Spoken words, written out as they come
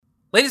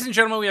Ladies and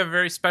gentlemen, we have a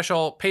very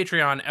special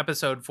Patreon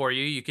episode for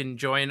you. You can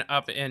join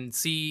up and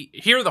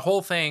hear the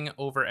whole thing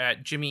over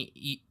at Jimmy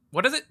Eat.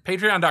 What is it?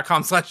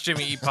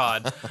 Patreon.com/Jimmy Eat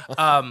Pod.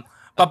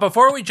 But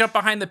before we jump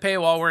behind the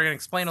paywall, we're going to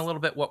explain a little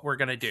bit what we're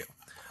going to do.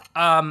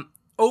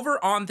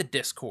 Over on the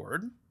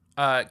Discord,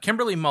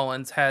 Kimberly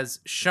Mullins has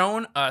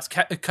shown us,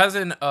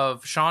 cousin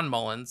of Sean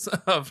Mullins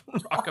of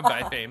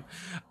Rockabye fame,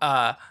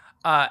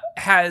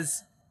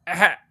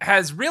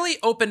 has really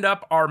opened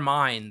up our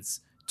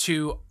minds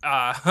to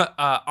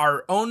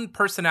our own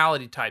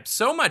personality types,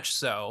 so much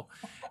so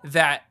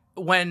that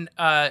when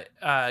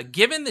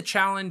given the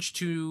challenge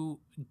to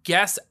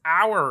guess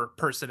our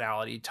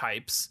personality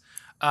types,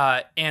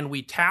 and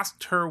we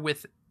tasked her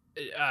with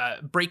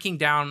breaking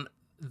down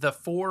the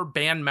 4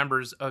 band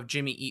members of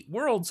Jimmy Eat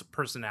World's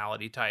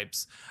personality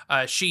types,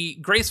 she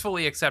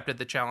gracefully accepted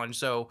the challenge.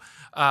 So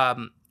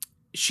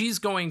she's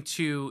going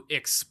to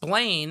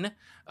explain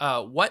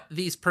what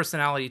these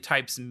personality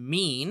types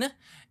mean,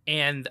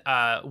 and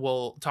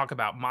we'll talk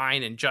about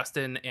mine and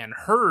Justin and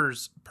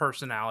hers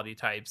personality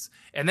types,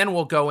 and then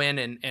we'll go in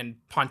and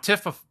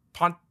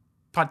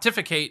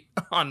pontificate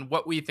on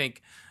what we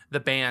think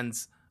the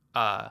band's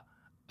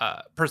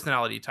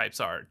personality types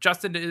are.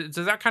 Justin,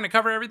 does that kind of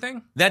cover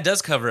everything? That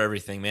does cover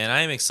everything, man.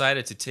 I am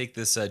excited to take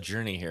this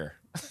journey here.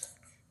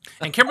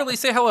 And Kimberly,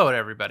 say hello to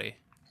everybody.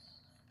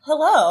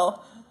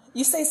 Hello.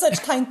 You say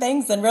such kind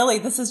things, and really,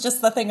 this is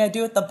just the thing I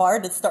do at the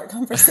bar to start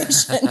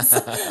conversations.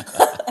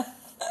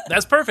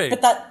 That's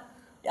perfect. But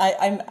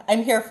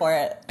I'm here for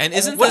it. And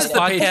isn't what this is the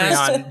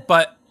podcast Patreon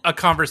but a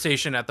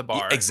conversation at the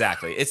bar?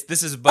 Exactly.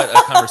 This is but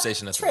a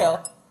conversation at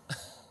the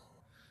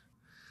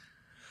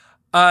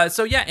bar.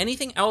 So yeah,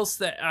 anything else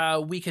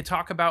that we could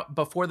talk about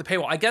before the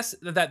paywall? I guess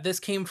that this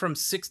came from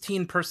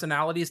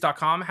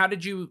 16personalities.com. How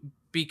did you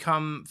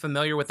become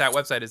familiar with that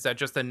website? Is that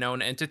just a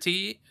known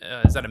entity?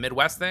 Is that a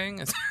Midwest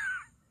thing?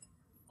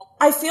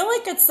 I feel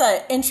like it's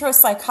an intro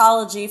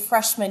psychology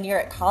freshman year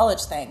at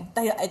college thing.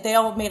 They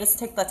all made us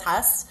take the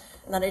test,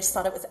 and then I just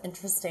thought it was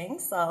interesting.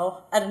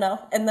 So I don't know.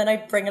 And then I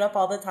bring it up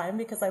all the time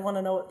because I want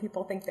to know what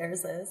people think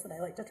theirs is, and I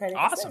like to try to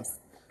guess theirs.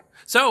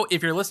 So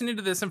if you're listening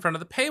to this in front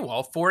of the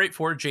paywall,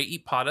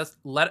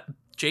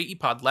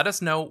 484-JEPod, let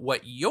us know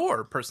what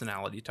your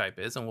personality type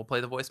is, and we'll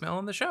play the voicemail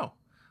on the show.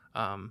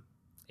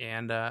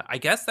 And I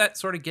guess that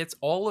sort of gets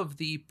all of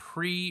the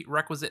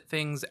prerequisite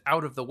things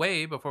out of the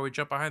way before we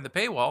jump behind the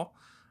paywall.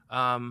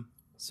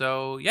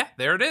 So yeah,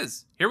 there it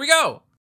is. Here we go.